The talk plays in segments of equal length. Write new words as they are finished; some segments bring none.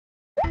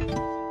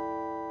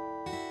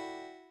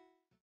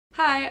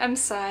Hi, I'm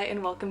Sai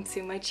and welcome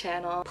to my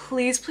channel.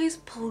 Please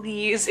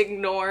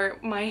ignore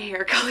my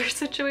hair color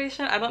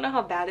situation. I don't know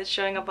how bad it's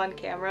showing up on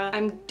camera.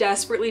 I'm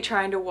desperately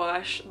trying to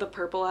wash the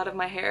purple out of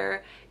my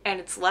hair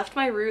and it's left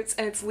my roots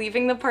and it's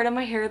leaving the part of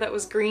my hair that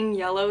was green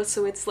yellow,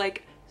 so it's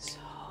like so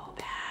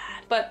bad.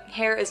 But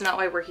hair is not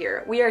why we're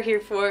here. We are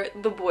here for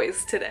the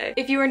boys today.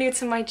 If you are new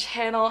to my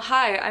channel,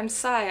 hi, I'm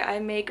Sai. I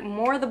make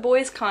more The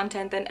Boys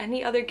content than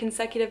any other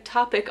consecutive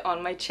topic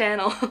on my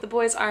channel. The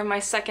Boys are my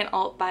second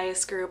alt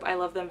bias group. I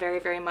love them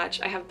very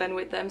much. I have been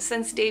with them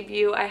since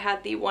debut. I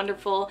had the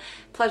wonderful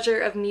pleasure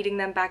of meeting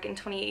them back in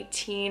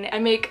 2018. I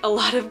make a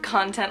lot of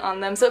content on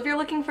them, so if you're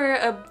looking for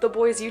a The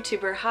Boys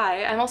YouTuber,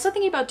 hi. I'm also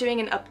thinking about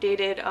doing an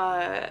updated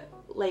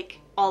like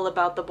all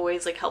about The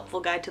Boys, like helpful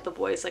guide to The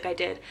Boys like I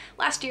did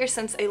last year,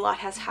 since a lot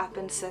has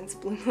happened since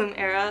Bloom Bloom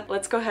era.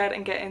 Let's go ahead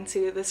and get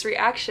into this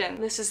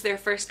reaction. This is their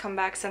first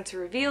comeback since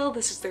Reveal.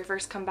 This is their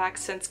first comeback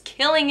since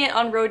killing it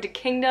on Road to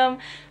Kingdom,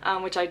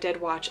 which I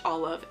did watch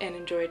all of and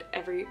enjoyed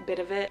every bit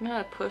of it. I'm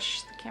gonna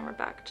push the camera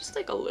back just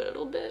like a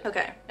little bit.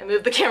 Okay, I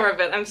moved the camera a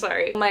bit, I'm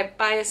sorry. My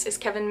bias is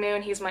Kevin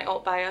Moon. He's my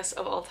alt bias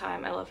of all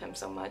time. I love him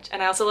so much.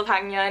 And I also love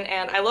Hangyeon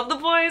and I love The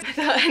Boys.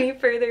 Without any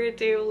further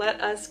ado,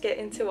 let us get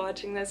into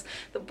watching this.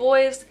 The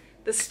Boys,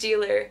 The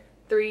Stealer,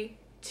 3,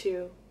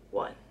 2,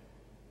 1.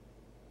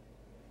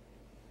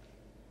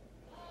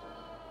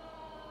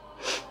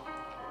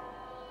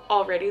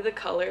 Already the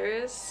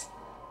colors.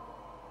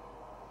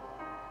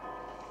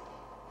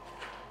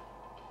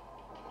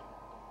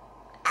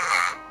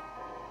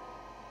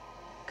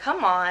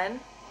 Come on.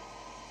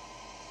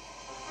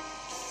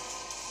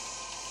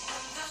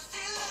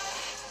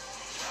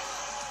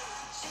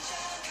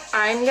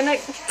 I'm gonna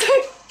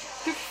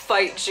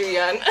fight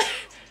Juyeon.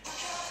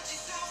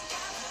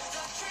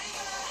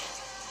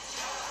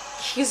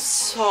 He's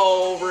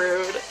so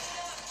rude.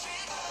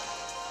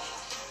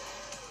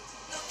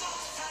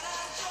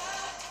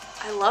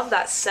 I love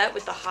that set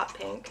with the hot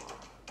pink.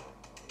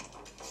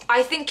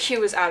 I think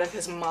Q is out of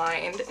his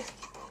mind.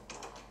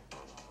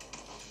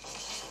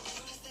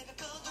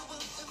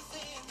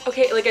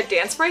 Okay, like a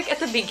dance break at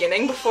the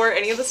beginning before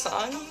any of the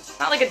songs?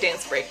 Not like a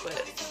dance break,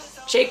 but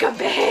Jacob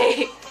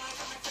Bay.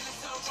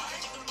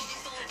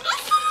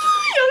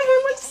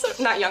 Younghoon looks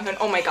so— not Younghoon,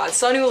 oh my god,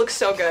 Sunwoo looks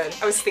so good.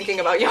 I was thinking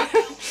about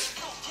Younghoon.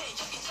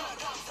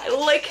 I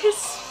like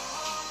his—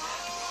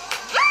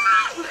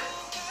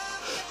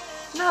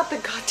 not the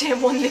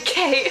goddamn one, the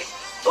K.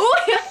 Oh,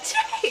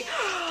 Jay!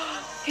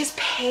 His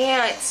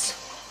pants.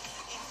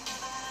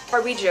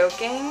 Are we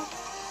joking?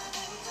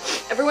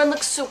 Everyone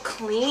looks so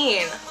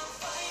clean.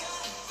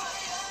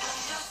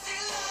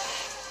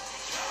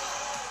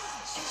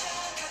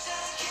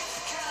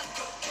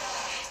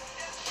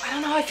 I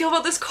don't know how I feel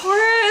about this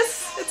chorus.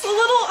 It's a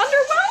little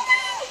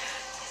underwhelming.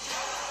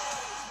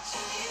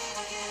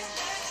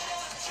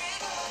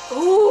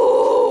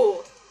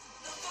 Ooh.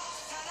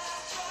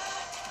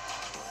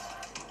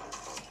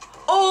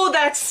 Oh,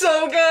 that's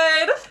so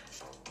good.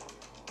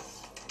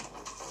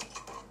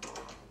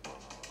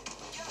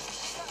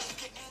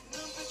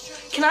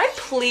 Can I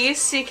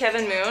please see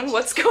Kevin Moon?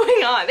 What's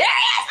going on? There he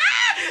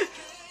is! Ah!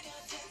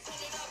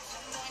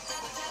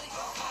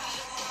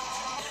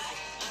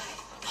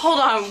 Hold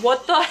on,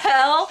 what the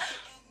hell?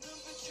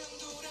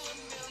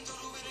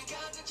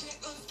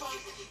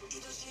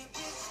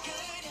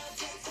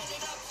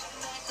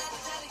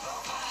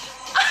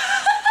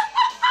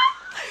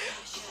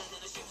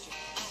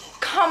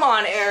 Come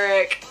on,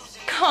 Eric.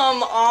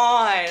 Come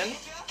on.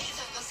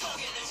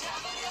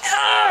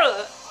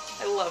 Ugh!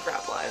 I love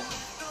rap line.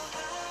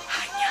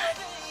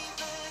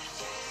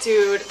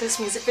 Dude, this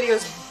music video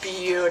is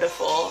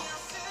beautiful.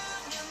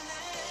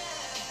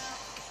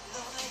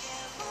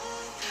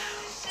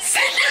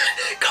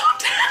 Calm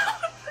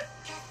down.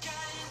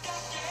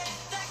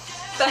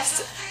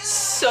 That's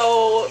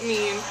so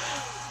mean.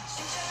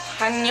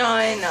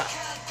 Hangyeon.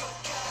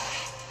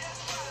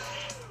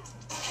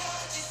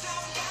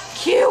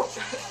 Cute.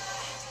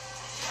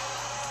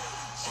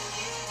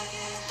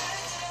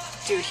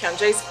 Dude,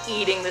 Hyunjae's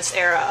eating this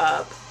era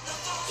up.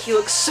 He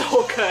looks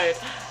so good.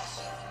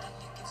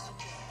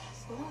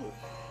 Ooh.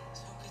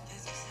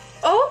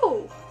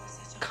 Oh,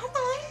 come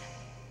on.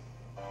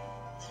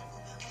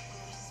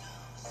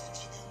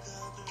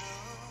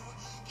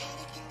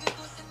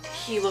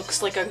 He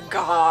looks like a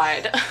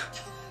god.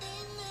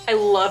 I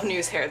love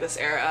New's hair this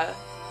era.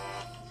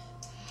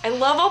 I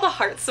love all the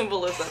heart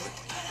symbolism.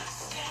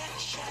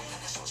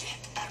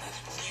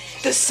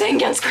 The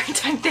Sangyeon screen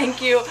time,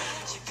 thank you.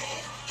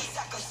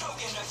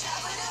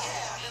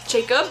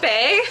 Jacob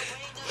Bay.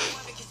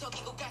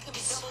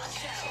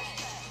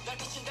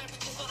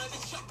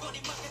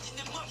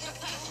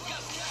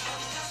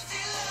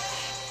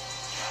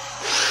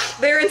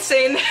 They're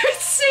insane. They're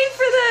insane for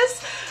this.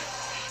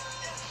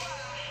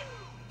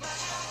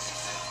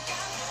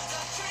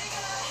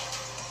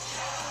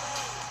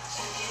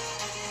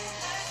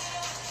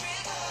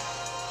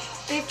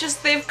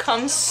 They've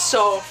come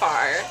so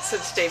far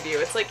since debut.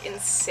 It's like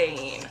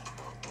insane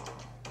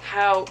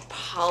how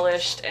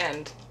polished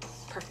and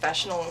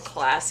professional and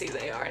classy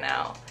they are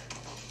now.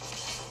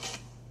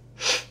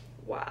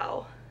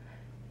 Wow.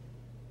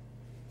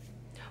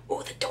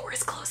 Oh, the door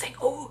is closing.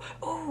 Oh,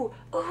 oh,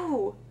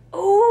 oh,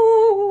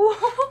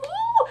 oh.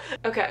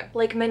 Okay,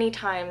 like many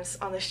times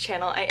on this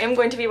channel, I am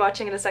going to be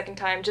watching it a second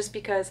time just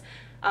because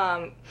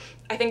I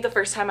think the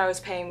first time I was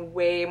paying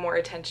way more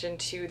attention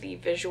to the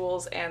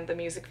visuals and the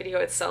music video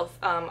itself.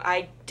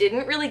 I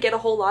didn't really get a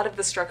whole lot of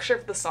the structure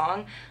of the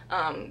song,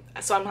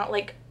 so I'm not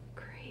like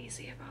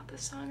crazy about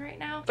this song right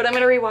now. But I'm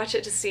gonna rewatch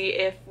it to see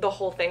if the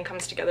whole thing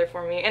comes together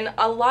for me. And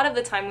a lot of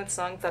the time with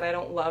songs that I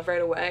don't love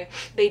right away,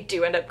 they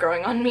do end up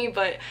growing on me,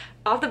 but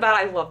off the bat,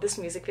 I love this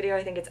music video.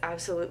 I think it's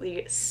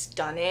absolutely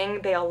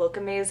stunning. They all look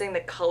amazing.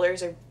 The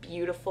colors are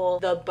beautiful.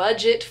 The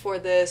budget for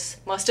this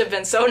must have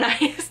been so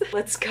nice.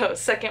 Let's go.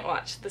 Second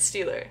watch, The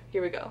Stealer.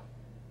 Here we go.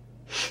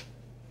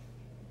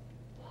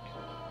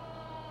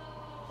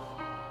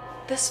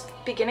 This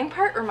beginning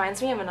part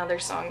reminds me of another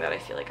song that I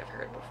feel like I've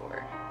heard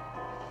before.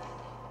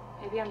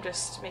 Maybe I'm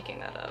just making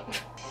that up.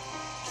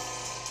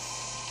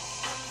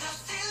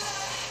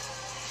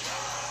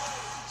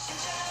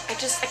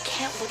 I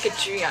can't look at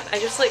Juyeon. I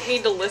just like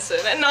need to listen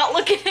and not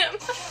look at him.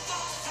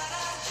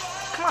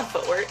 Come on,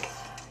 footwork.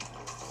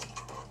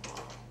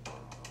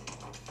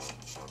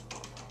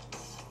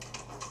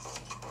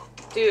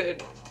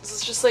 Dude, this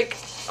is just like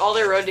all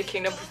their Road to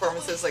Kingdom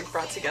performances like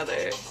brought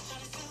together.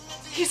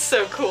 He's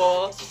so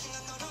cool.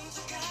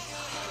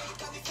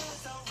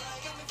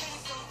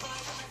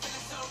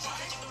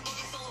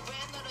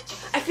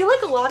 I feel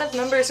like a lot of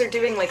members are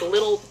doing like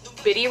little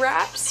bitty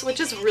raps,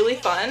 which is really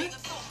fun.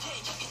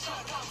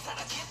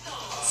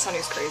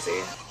 Sunny's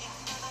crazy.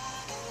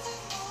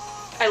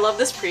 I love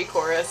this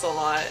pre-chorus a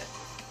lot.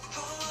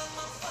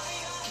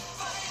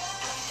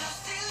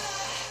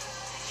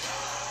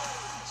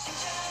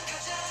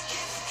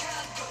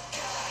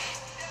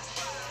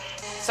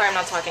 Sorry, I'm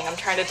not talking. I'm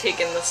trying to take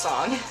in the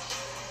song.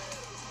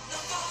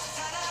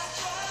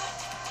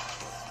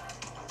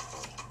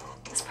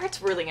 This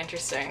part's really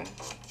interesting.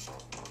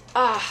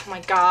 Oh my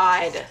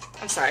god.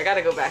 I'm sorry, I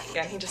gotta go back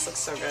again. He just looks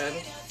so good.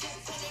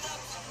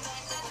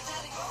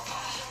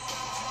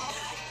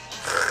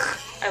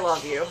 I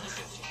love you.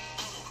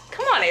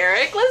 Come on,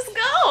 Eric, let's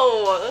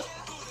go!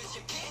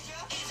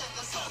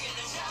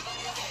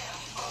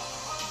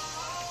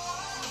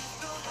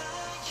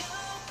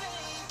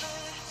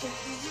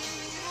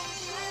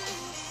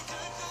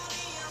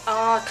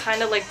 Oh,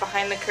 kind of like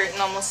behind the curtain,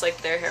 almost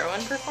like their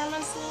heroine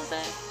performance a little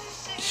bit.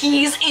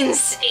 He's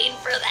insane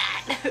for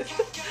that!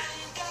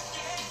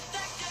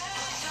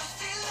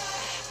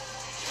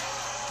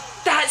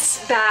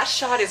 That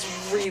shot is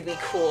really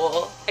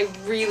cool. I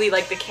really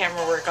like the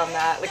camera work on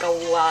that, like a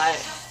lot.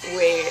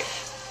 Wait,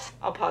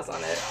 I'll pause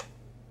on it.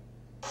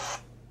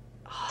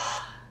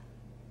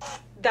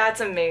 That's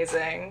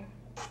amazing.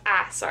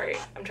 Ah, sorry.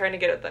 I'm trying to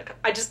get at that.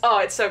 Oh,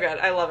 it's so good.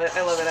 I love it.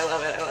 I love it. I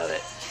love it. I love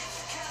it.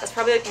 That's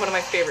probably like one of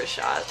my favorite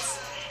shots.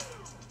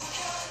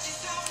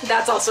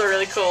 That's also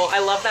really cool. I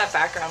love that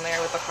background there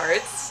with the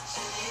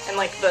hearts. And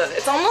like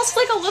it's almost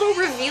like a little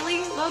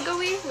revealing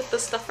logo-y with the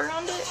stuff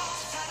around it.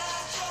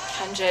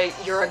 Kenji,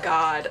 you're a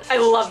god. I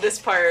love this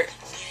part.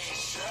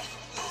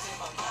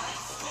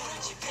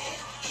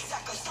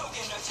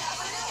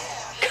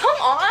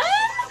 Come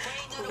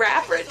on!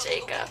 Rapper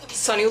Jacob.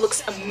 Sunny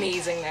looks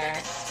amazing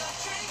there.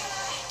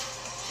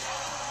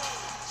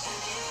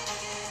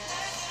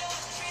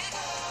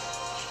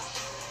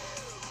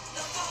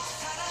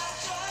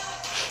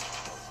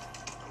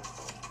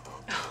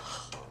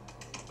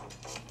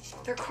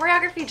 Their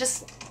choreography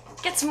just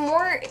gets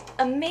more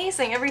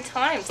amazing every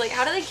time. It's like,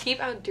 how do they keep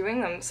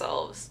outdoing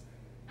themselves?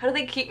 How do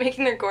they keep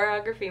making their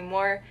choreography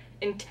more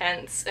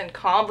intense and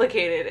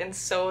complicated and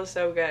so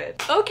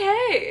good?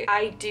 Okay,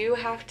 I do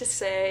have to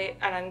say,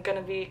 and I'm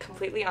gonna be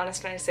completely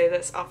honest when I say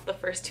this off the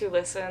first two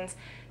listens,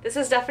 this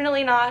is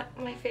definitely not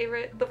my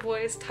favorite The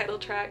Boyz title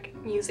track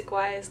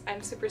music-wise.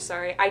 I'm super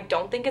sorry. I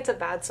don't think it's a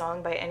bad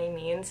song by any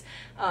means.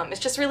 It's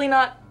just really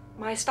not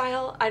my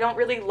style. I don't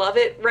really love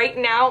it right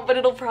now, but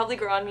it'll probably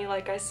grow on me,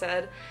 like I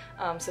said,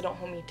 so don't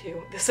hold me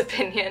to this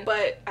opinion.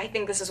 But I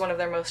think this is one of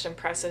their most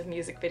impressive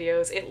music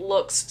videos. It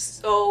looks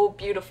so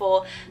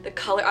beautiful. The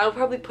color, I'll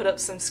probably put up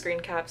some screen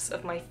caps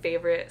of my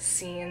favorite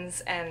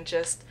scenes and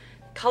just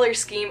color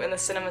scheme and the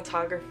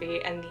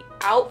cinematography, and the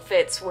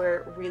outfits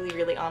were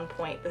really on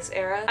point this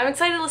era. I'm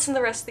excited to listen to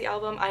the rest of the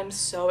album. I'm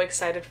so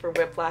excited for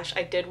Whiplash.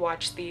 I did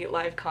watch the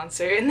live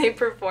concert and they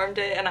performed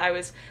it and I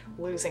was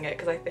losing it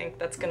because I think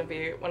that's gonna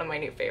be one of my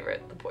new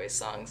favorite The Boyz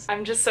songs.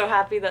 I'm just so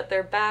happy that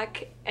they're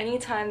back.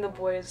 Anytime The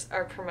Boyz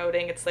are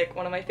promoting, it's like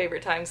one of my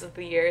favorite times of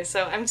the year,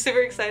 so I'm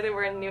super excited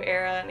we're in a new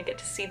era and I get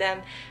to see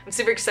them. I'm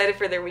super excited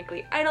for their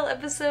weekly Idol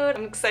episode.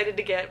 I'm excited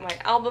to get my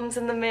albums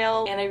in the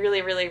mail, and I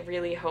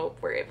really hope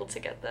we're able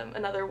to get them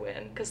another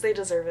win because they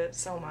deserve it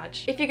so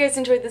much. If you guys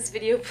enjoyed this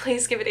video,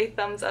 please give it a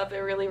thumbs up. It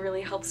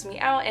really helps me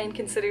out, and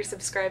consider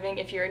subscribing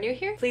if you're new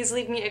here. Please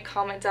leave me a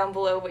comment down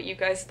below what you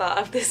guys thought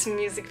of this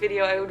music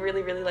video. I would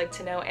really like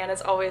to know, and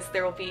as always,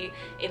 there will be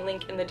a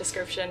link in the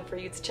description for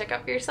you to check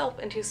out for yourself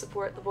and to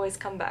support The Boyz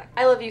comeback.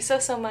 I love you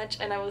so much,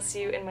 and I will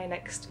see you in my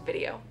next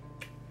video.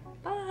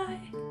 Bye!